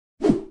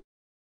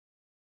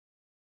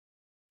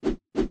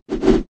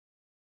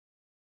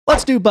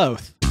Let's do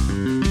both.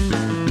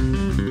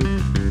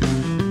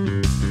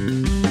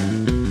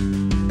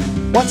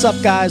 What's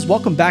up, guys?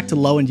 Welcome back to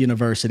Low End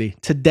University.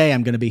 Today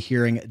I'm going to be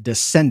hearing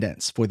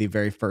Descendents for the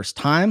very first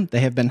time. They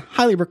have been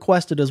highly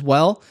requested as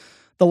well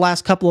the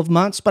last couple of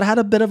months, but I had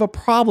a bit of a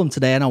problem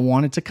today and I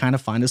wanted to kind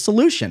of find a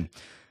solution.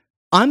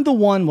 I'm the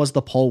One was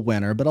the poll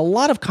winner, but a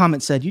lot of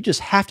comments said you just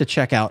have to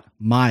check out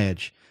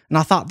Myage. And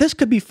I thought this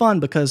could be fun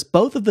because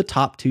both of the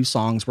top two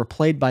songs were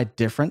played by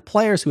different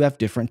players who have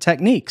different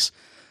techniques.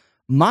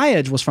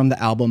 Myage was from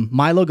the album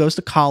Milo Goes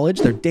to College,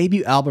 their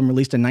debut album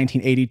released in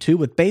 1982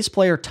 with bass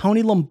player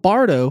Tony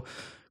Lombardo,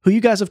 who you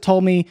guys have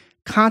told me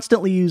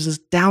constantly uses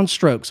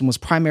downstrokes and was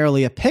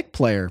primarily a pick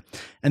player.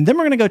 And then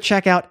we're going to go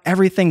check out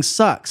Everything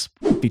Sucks,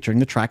 featuring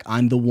the track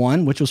I'm the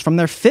One, which was from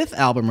their fifth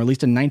album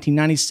released in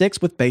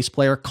 1996 with bass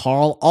player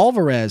Karl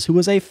Alvarez, who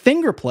was a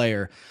finger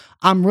player.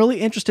 I'm really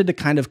interested to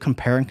kind of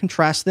compare and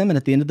contrast them, and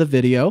at the end of the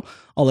video,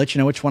 I'll let you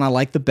know which one I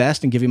like the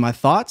best and give you my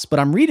thoughts, but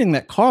I'm reading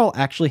that Karl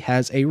actually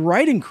has a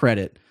writing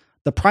credit,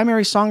 the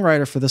primary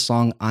songwriter for the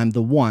song I'm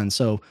the One.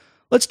 So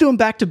let's do them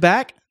back to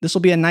back. This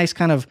will be a nice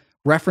kind of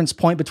reference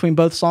point between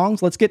both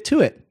songs. Let's get to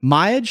it.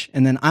 Myage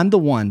and then I'm the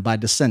One by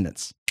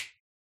Descendents.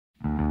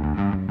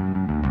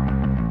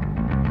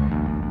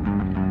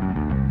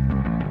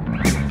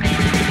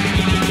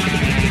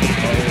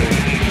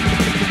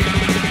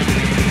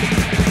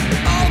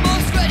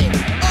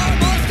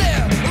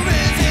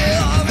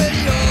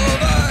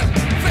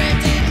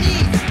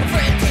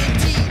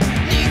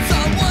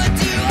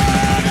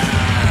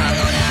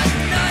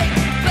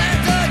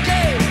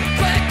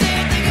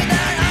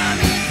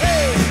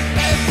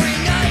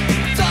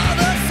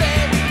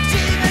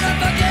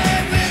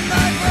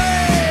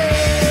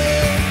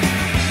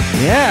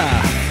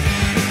 Yeah,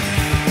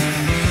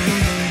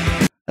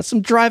 that's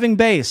some driving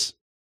bass.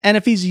 And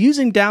if he's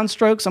using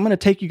downstrokes, I'm going to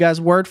take you guys'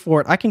 word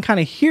for it. I can kind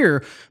of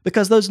hear,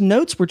 because those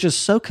notes were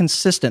just so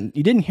consistent.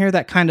 You didn't hear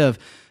that kind of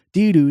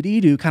dee-doo,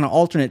 dee-doo, kind of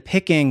alternate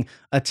picking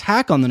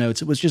attack on the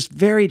notes. It was just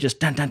very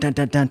dun, dun, dun,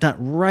 dun, dun, dun,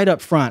 right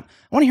up front.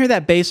 I want to hear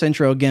that bass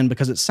intro again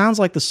because it sounds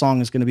like the song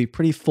is going to be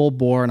pretty full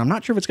bore, and I'm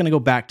not sure if it's going to go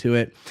back to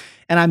it.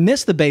 And I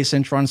missed the bass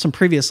intro on some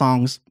previous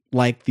songs,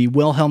 like the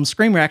Wilhelm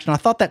scream reaction. I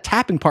thought that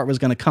tapping part was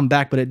going to come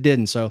back, but it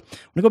didn't. So I'm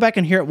going to go back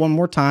and hear it one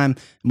more time,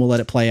 and we'll let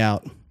it play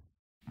out.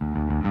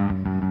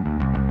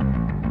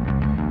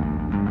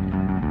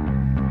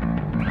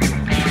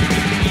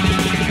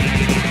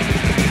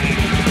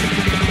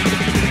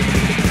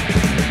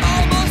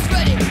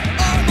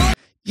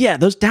 Yeah,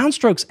 those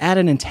downstrokes add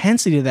an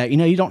intensity to that. You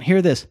know, you don't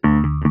hear this.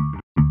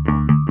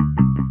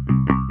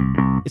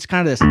 It's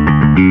kind of this.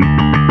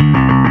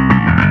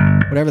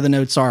 Whatever the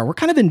notes are. We're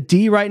kind of in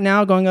D right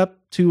now, going up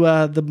to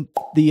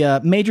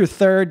the major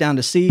third down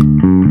to C.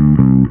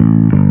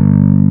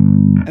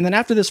 And then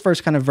after this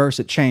first kind of verse,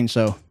 it changed.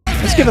 So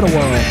let's give it a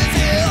whirl.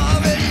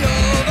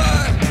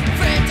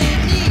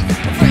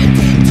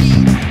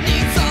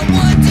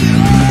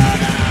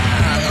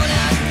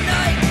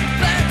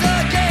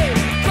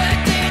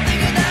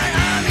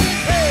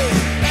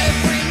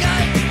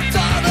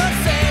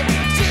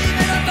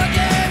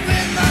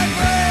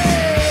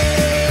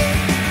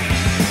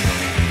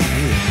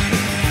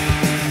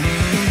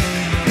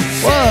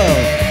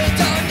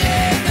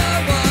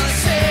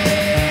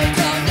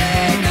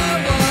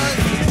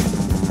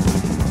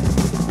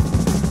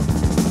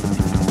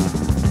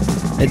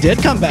 It did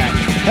come back.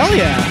 Hell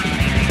yeah.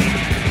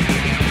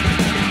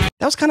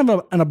 That was kind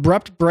of an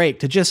abrupt break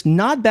to just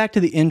nod back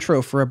to the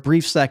intro for a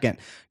brief second.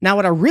 Now,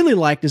 what I really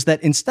liked is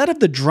that instead of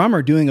the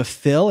drummer doing a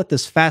fill at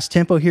this fast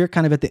tempo here,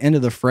 kind of at the end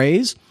of the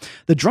phrase,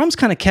 the drums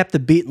kind of kept the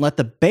beat and let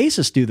the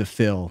bassist do the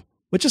fill,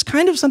 which is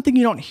kind of something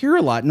you don't hear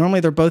a lot. Normally,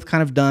 they're both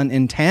kind of done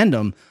in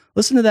tandem.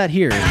 Listen to that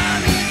here.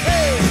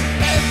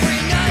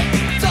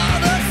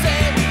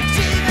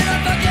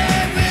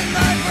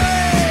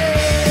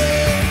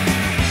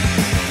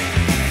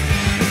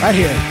 Right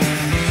here.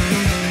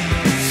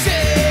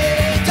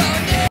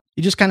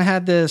 You just kind of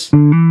had this.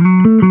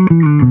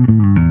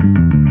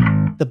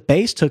 The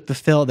bass took the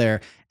fill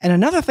there. And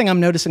another thing I'm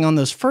noticing on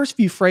those first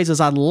few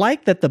phrases, I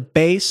like that the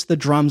bass, the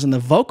drums, and the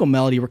vocal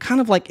melody were kind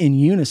of like in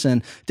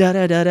unison. Da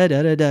da da da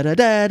da da da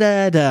da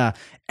da da.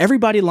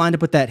 Everybody lined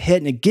up with that hit,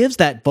 and it gives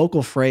that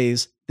vocal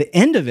phrase, the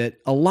end of it,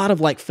 a lot of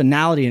like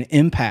finality and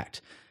impact.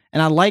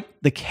 And I like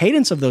the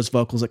cadence of those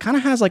vocals. It kind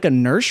of has like a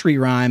nursery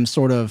rhyme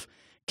sort of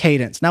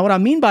cadence. Now, what I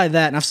mean by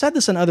that, and I've said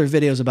this in other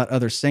videos about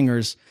other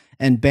singers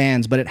and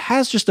bands, but it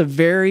has just a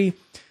very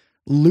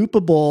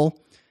loopable,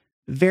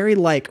 very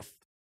like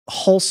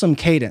wholesome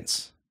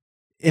cadence.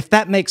 If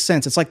that makes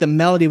sense, it's like the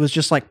melody was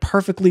just like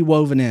perfectly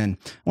woven in.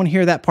 I want to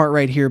hear that part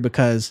right here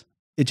because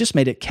it just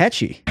made it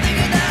catchy.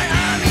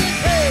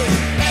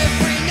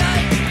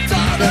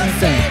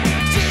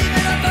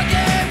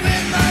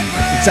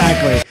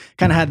 Exactly.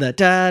 Kind of had the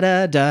da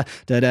da da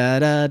da da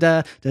da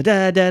da da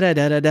da da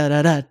da da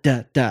da da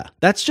da da.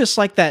 That's just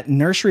like that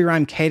nursery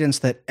rhyme cadence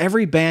that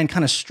every band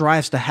kind of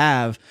strives to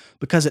have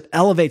because it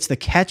elevates the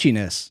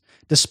catchiness.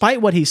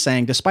 Despite what he's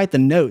saying, despite the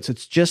notes,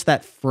 it's just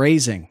that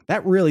phrasing.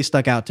 That really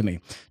stuck out to me.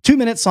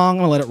 2-minute song,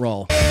 I'm gonna let it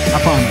roll.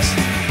 I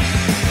promise.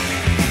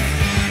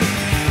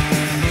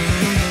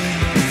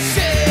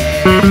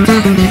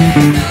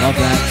 Love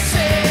that.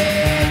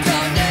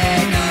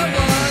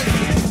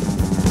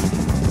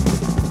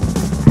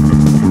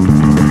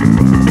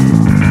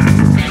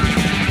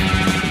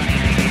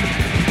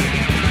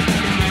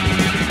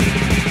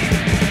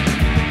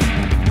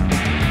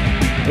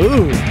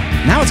 Ooh,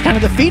 now it's kind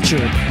of the feature.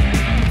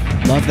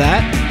 Love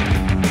that.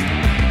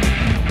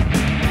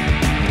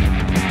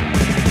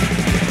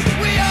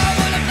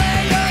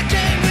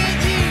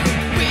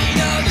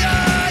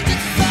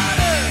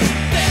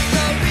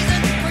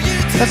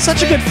 That's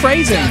such a good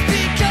phrasing.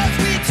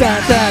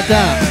 Da, da,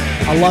 da.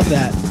 I love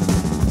that.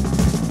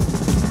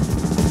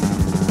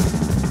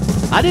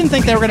 I didn't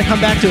think they were going to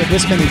come back to it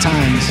this many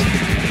times.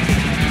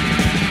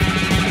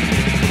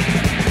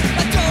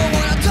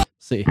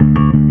 Let's see.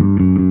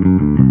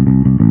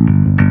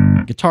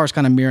 Guitar's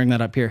kind of mirroring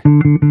that up here.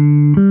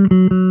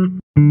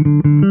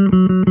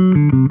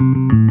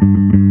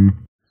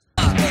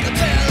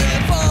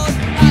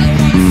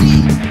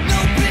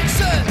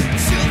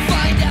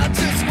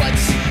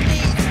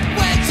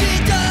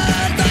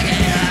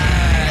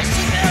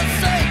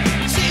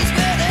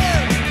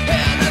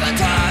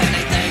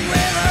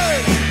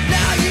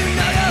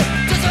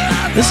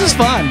 This is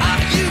fun.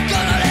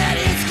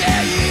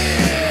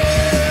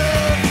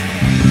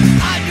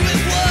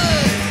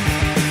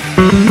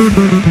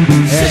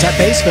 There's that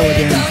bass fill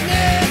again.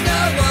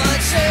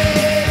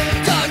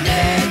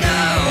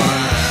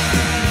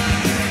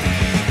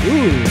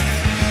 Ooh.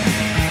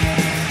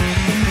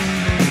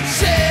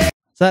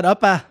 Is that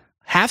up a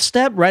half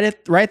step right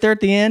there at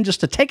the end, just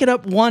to take it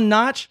up one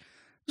notch?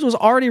 This was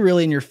already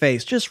really in your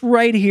face, just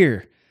right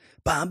here.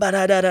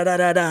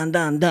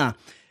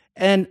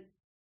 And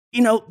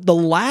you know, the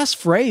last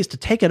phrase, to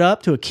take it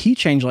up to a key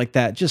change like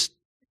that, just,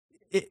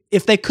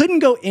 if they couldn't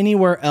go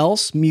anywhere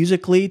else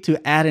musically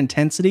to add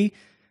intensity,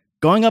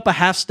 going up a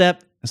half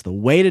step is the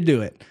way to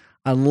do it.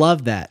 I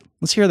love that.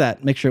 Let's hear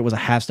that. Make sure it was a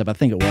half step. I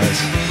think it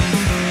was.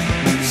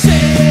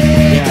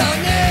 Yeah.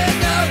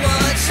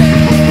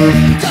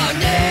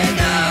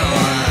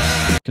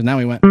 Because now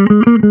we went.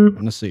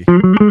 Let's see.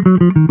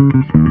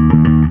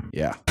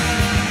 Yeah.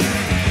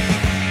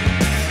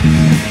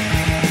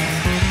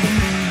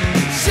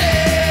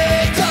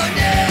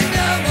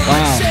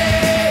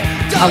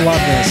 I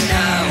love this.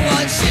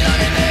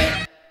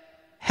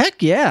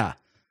 Heck yeah.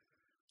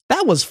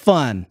 That was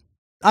fun.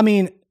 I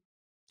mean,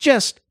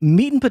 just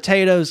meat and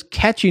potatoes,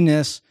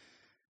 catchiness,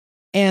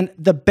 and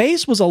the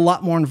bass was a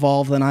lot more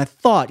involved than I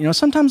thought. You know,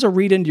 sometimes I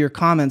read into your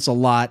comments a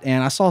lot,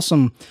 and I saw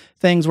some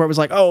things where it was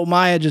like, oh,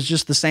 Myage is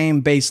just the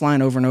same bass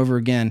line over and over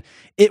again.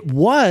 It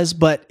was,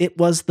 but it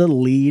was the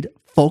lead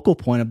focal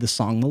point of the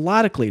song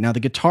melodically. Now,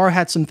 the guitar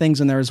had some things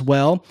in there as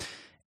well.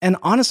 And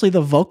honestly,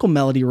 the vocal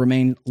melody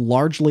remained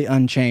largely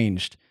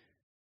unchanged.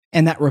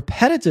 And that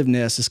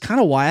repetitiveness is kind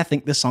of why I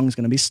think this song is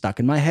going to be stuck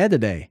in my head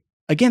today.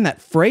 Again,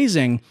 that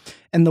phrasing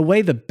and the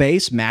way the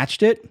bass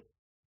matched it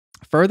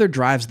further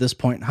drives this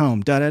point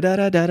home. Just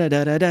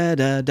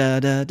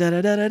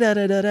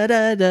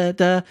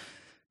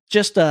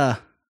a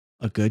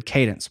good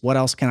cadence. What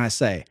else can I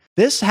say?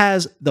 This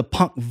has the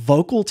punk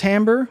vocal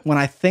timbre when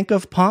I think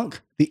of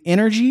punk, the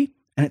energy,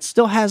 and it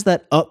still has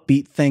that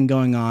upbeat thing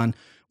going on,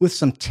 with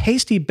some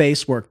tasty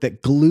bass work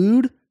that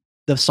glued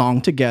the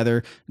song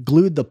together,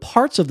 glued the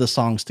parts of the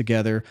songs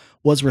together,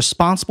 was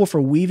responsible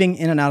for weaving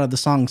in and out of the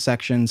song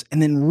sections,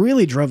 and then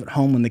really drove it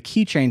home when the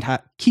key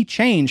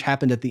change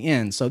happened at the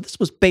end. So this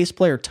was bass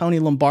player Tony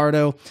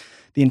Lombardo.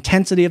 The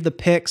intensity of the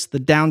picks, the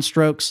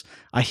downstrokes,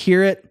 I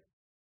hear it,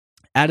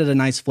 added a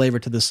nice flavor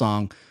to the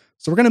song.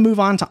 So we're going to move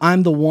on to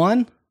I'm the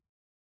One.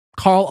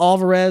 Karl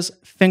Alvarez,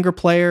 finger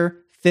player,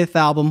 5th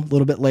album, a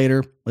little bit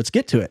later. Let's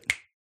get to it.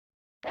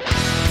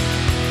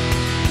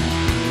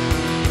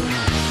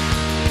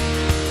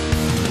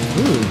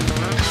 Ooh.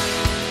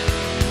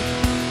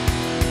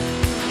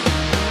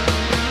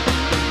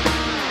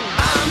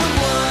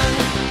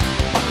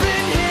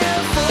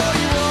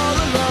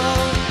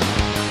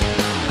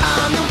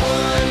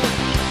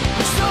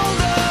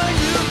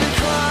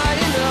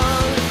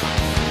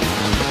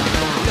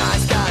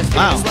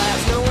 Wow.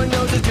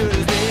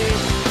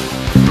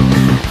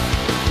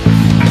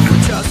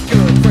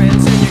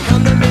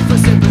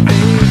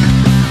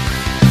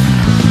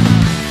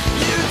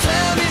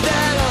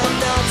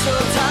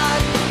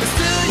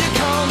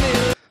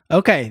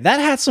 Okay, that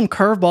had some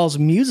curveballs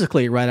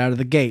musically right out of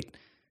the gate.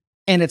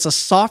 And it's a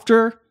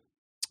softer,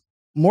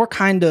 more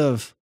kind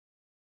of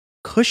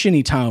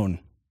cushiony tone.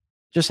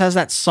 Just has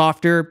that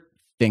softer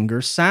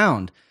finger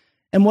sound.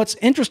 And what's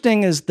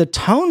interesting is the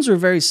tones are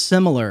very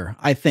similar,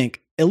 I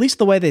think, at least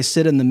the way they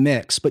sit in the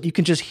mix. But you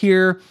can just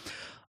hear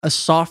a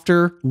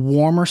softer,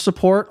 warmer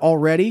support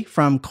already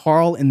from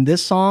Karl in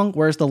this song,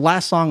 whereas the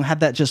last song had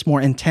that just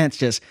more intense,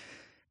 just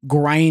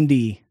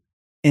grindy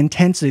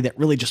intensity that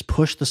really just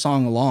pushed the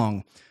song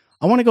along.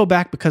 I want to go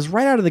back because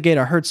right out of the gate,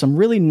 I heard some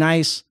really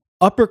nice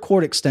upper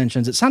chord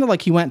extensions. It sounded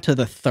like he went to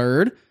the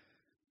 3rd,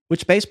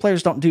 which bass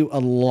players don't do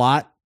a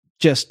lot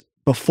just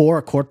before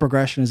a chord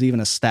progression is even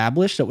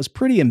established. So it was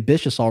pretty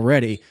ambitious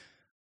already.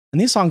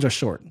 And these songs are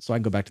short, so I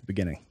can go back to the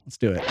beginning. Let's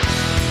do it.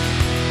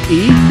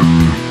 E.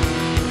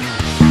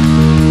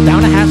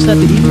 half step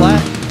to E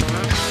flat.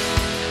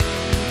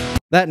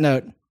 That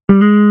note.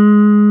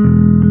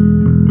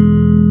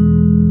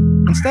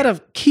 Instead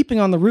of keeping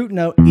on the root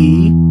note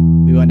E,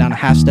 we went down a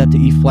half step to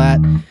E flat.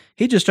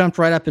 He just jumped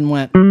right up and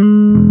went. I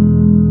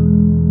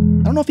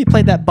don't know if he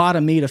played that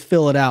bottom E to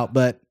fill it out,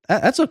 but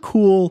that's a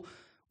cool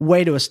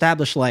way to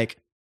establish, like,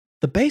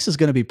 the bass is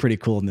going to be pretty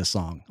cool in this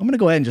song. I'm going to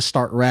go ahead and just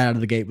start right out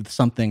of the gate with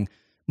something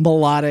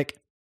melodic,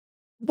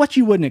 what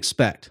you wouldn't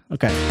expect.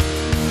 Okay.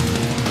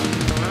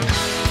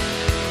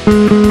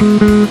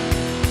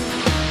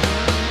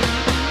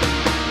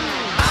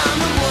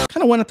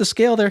 Kind of went up the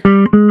scale there.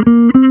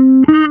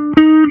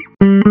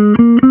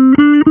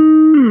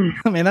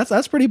 I mean,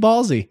 that's pretty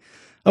ballsy.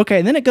 Okay,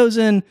 and then it goes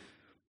in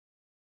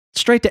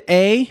straight to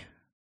A,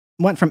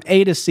 went from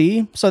A to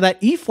C. So that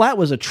E flat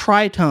was a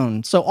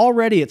tritone. So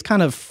already it's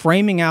kind of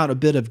framing out a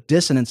bit of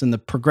dissonance in the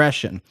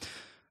progression.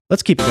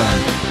 Let's keep it going.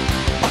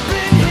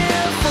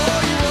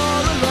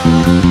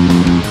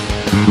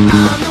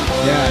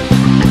 Yeah.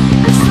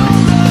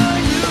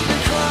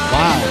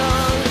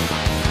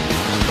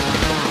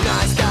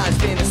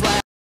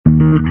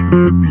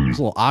 There's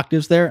little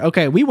octaves there.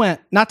 Okay, we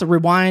went, not to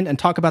rewind and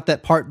talk about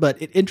that part,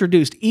 but it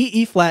introduced E,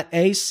 E flat,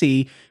 A,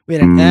 C. We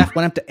had an F,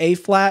 went up to A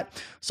flat.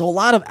 So a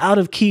lot of out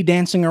of key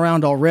dancing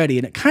around already,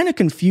 and it kind of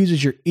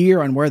confuses your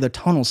ear on where the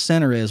tonal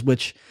center is,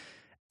 which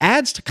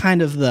adds to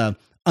kind of the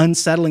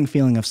unsettling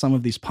feeling of some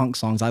of these punk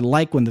songs. I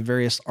like when the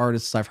various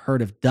artists I've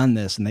heard have done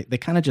this, and they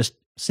kind of just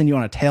send you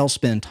on a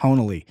tailspin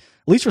tonally,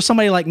 at least for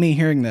somebody like me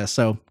hearing this.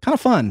 So kind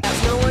of fun.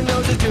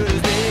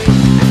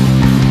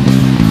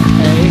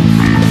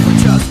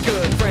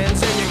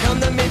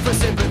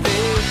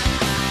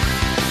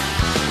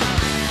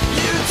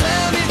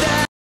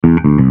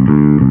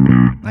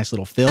 Nice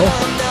little fill.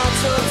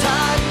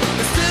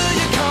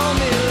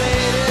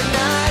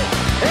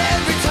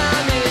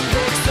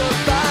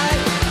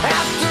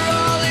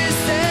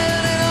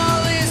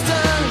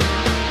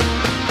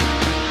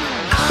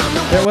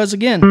 There it was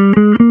again.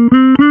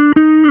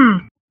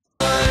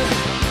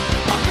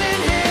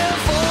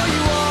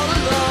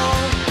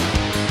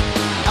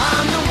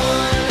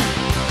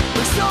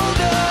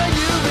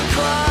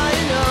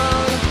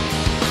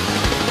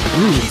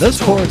 Ooh, those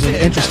chords are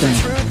interesting.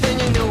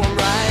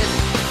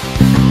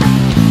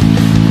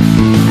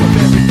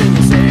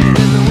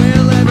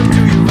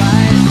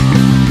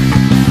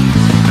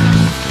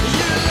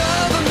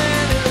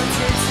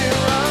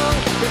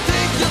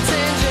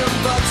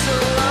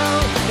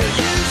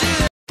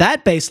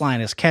 That bass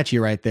line is catchy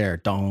right there.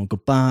 It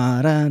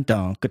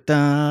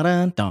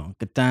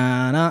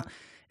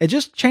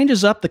just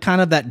changes up the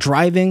kind of that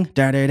driving.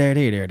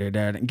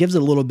 It gives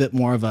it a little bit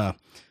more of a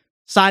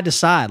side to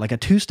side, like a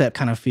two-step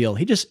kind of feel.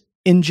 He just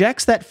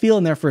injects that feel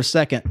in there for a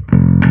second. Let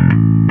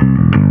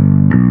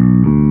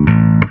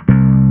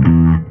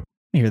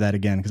me hear that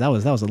again, because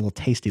that was a little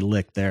tasty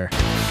lick there.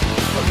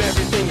 Of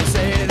everything you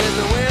say, it in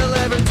the will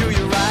ever do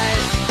you right.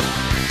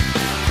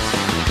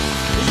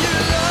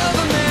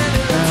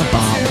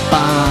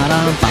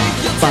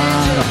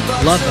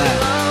 Love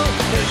that.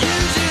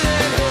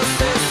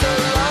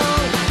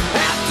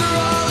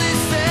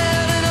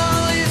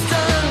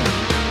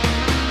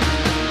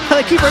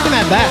 They keep bringing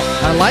that back.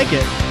 I like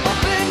it.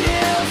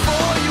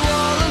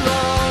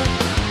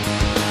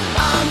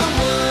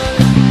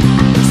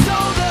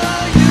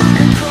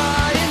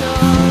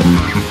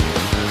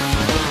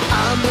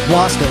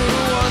 Lost it.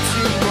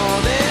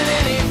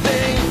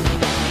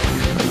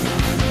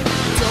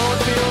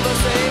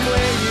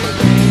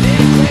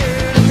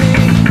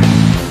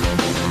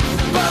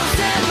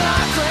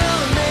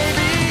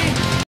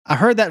 I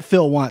heard that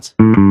fill once.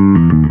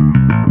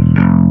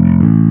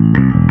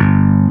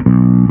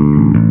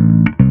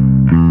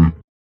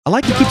 I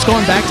like he keeps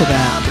going back to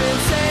that.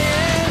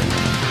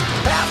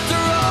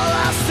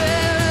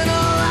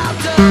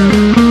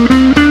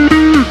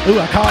 Ooh,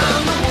 I caught it.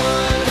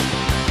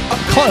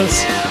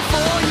 Close.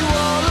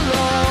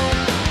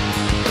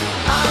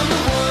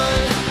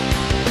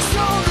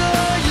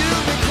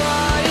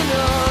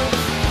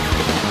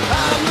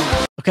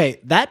 Okay,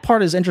 that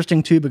part is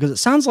interesting too, because it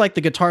sounds like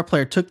the guitar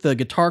player took the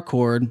guitar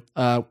chord,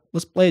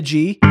 let's play a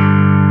G,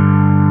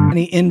 and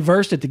he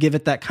inversed it to give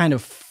it that kind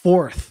of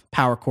fourth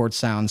power chord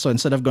sound. So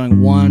instead of going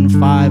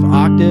 1-5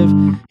 octave,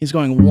 he's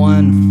going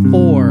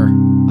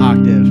 1-4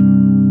 octave,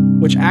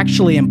 which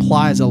actually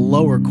implies a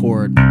lower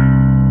chord.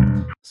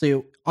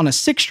 So on a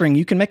 6-string,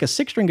 you can make a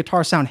 6-string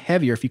guitar sound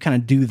heavier if you kind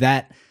of do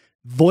that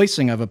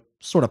voicing of a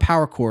sort of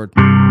power chord.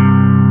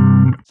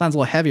 Sounds a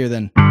little heavier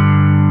than...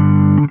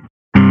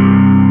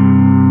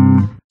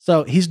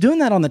 So he's doing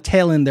that on the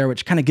tail end there,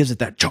 which kind of gives it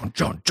that jump,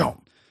 jump,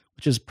 jump,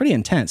 which is pretty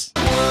intense.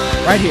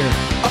 Right here.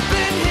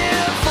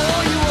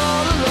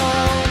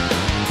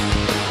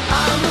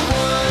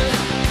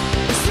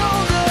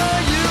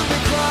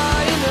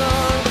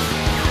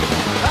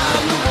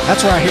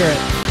 That's where I hear it.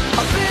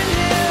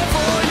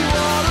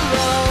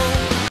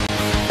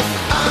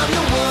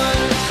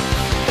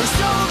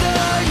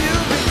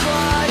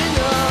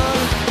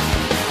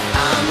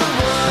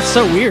 That's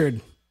so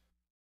weird.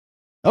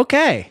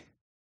 Okay.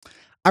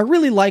 I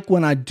really like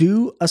when I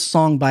do a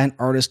song by an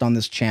artist on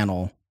this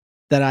channel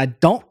that I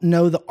don't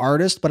know the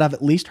artist, but I've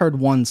at least heard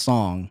one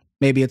song.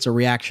 Maybe it's a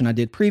reaction I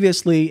did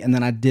previously and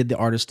then I did the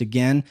artist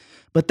again.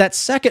 But that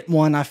second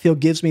one I feel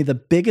gives me the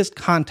biggest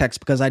context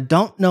because I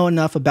don't know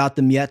enough about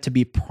them yet to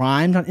be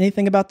primed on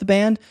anything about the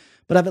band,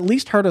 but I've at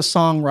least heard a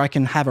song where I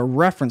can have a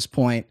reference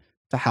point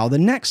to how the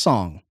next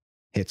song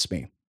hits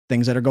me.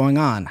 Things that are going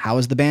on. How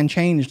has the band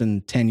changed in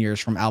 10 years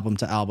from album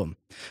to album?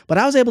 But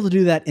I was able to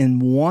do that in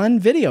one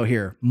video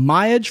here.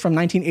 Myage from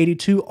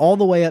 1982 all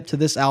the way up to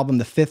this album,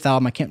 the fifth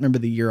album. I can't remember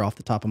the year off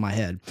the top of my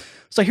head.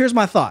 So here's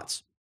my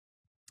thoughts.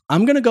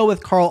 I'm going to go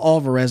with Karl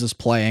Alvarez's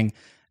playing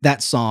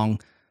that song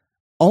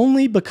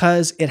only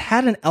because it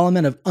had an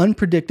element of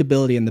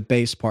unpredictability in the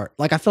bass part.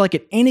 Like I feel like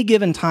at any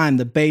given time,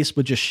 the bass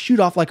would just shoot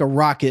off like a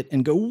rocket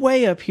and go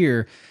way up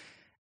here.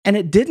 And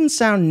it didn't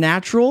sound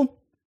natural.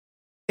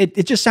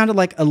 It just sounded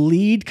like a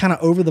lead kind of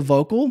over the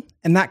vocal,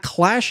 and that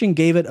clashing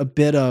gave it a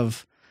bit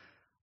of,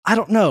 I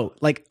don't know,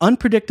 like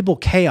unpredictable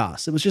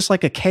chaos. It was just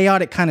like a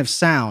chaotic kind of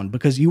sound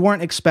because you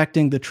weren't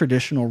expecting the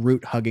traditional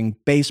root-hugging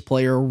bass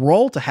player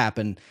role to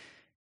happen.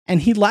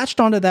 And he latched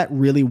onto that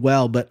really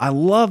well, but I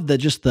love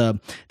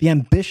the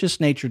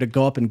ambitious nature to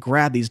go up and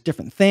grab these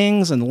different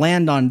things and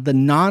land on the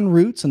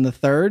non-roots and the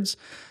thirds.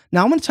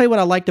 Now, I'm going to tell you what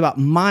I liked about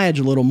Myage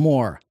a little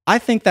more. I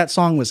think that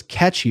song was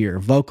catchier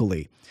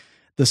vocally.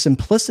 The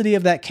simplicity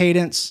of that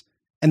cadence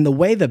and the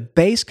way the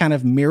bass kind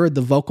of mirrored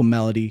the vocal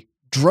melody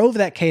drove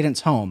that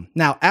cadence home.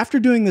 Now, after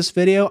doing this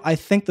video, I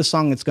think the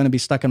song that's going to be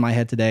stuck in my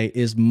head today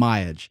is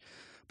Myage.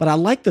 But I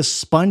like the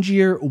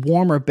spongier,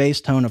 warmer bass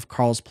tone of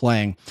Karl's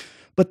playing.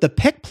 But the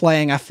pick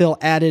playing, I feel,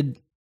 added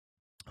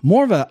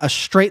more of a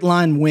straight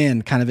line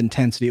wind kind of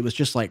intensity. It was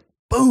just like,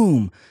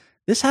 boom.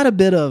 This had a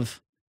bit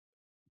of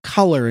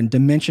color and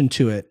dimension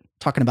to it,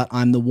 talking about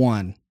I'm the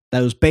One.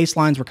 Those bass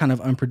lines were kind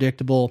of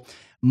unpredictable.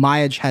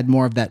 Myage had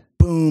more of that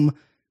boom,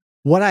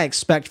 what I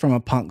expect from a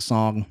punk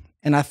song.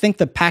 And I think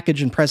the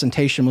package and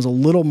presentation was a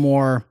little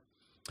more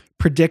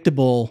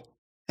predictable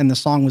and the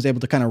song was able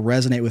to kind of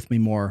resonate with me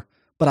more.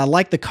 But I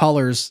like the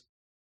colors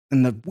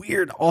and the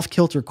weird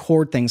off-kilter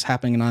chord things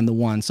happening in I'm the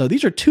One. So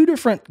these are two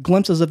different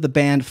glimpses of the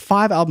band,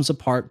 5 albums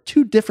apart,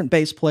 2 different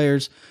bass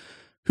players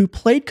who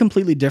played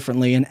completely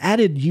differently and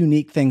added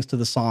unique things to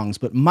the songs.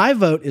 But my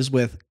vote is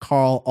with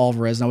Karl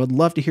Alvarez, and I would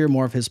love to hear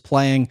more of his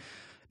playing.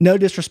 No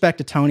disrespect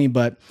to Tony,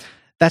 but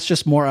that's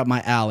just more up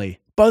my alley.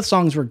 Both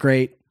songs were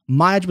great.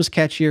 Myage was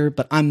catchier,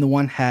 but I'm the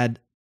One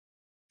had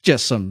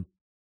just some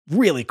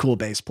really cool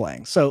bass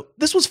playing. So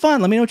this was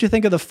fun. Let me know what you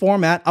think of the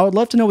format. I would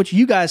love to know what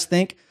you guys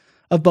think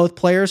of both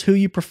players, who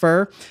you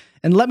prefer,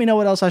 and let me know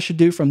what else I should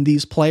do from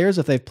these players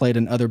if they've played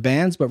in other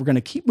bands. But we're going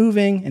to keep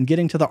moving and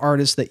getting to the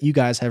artists that you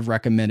guys have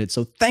recommended.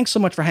 So thanks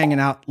so much for hanging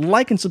out.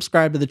 Like and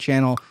subscribe to the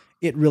channel.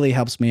 It really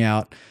helps me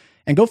out.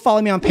 And go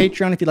follow me on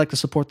Patreon if you'd like to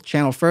support the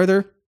channel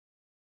further.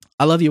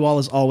 I love you all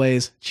as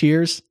always.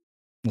 Cheers.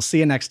 We'll see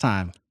you next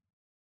time.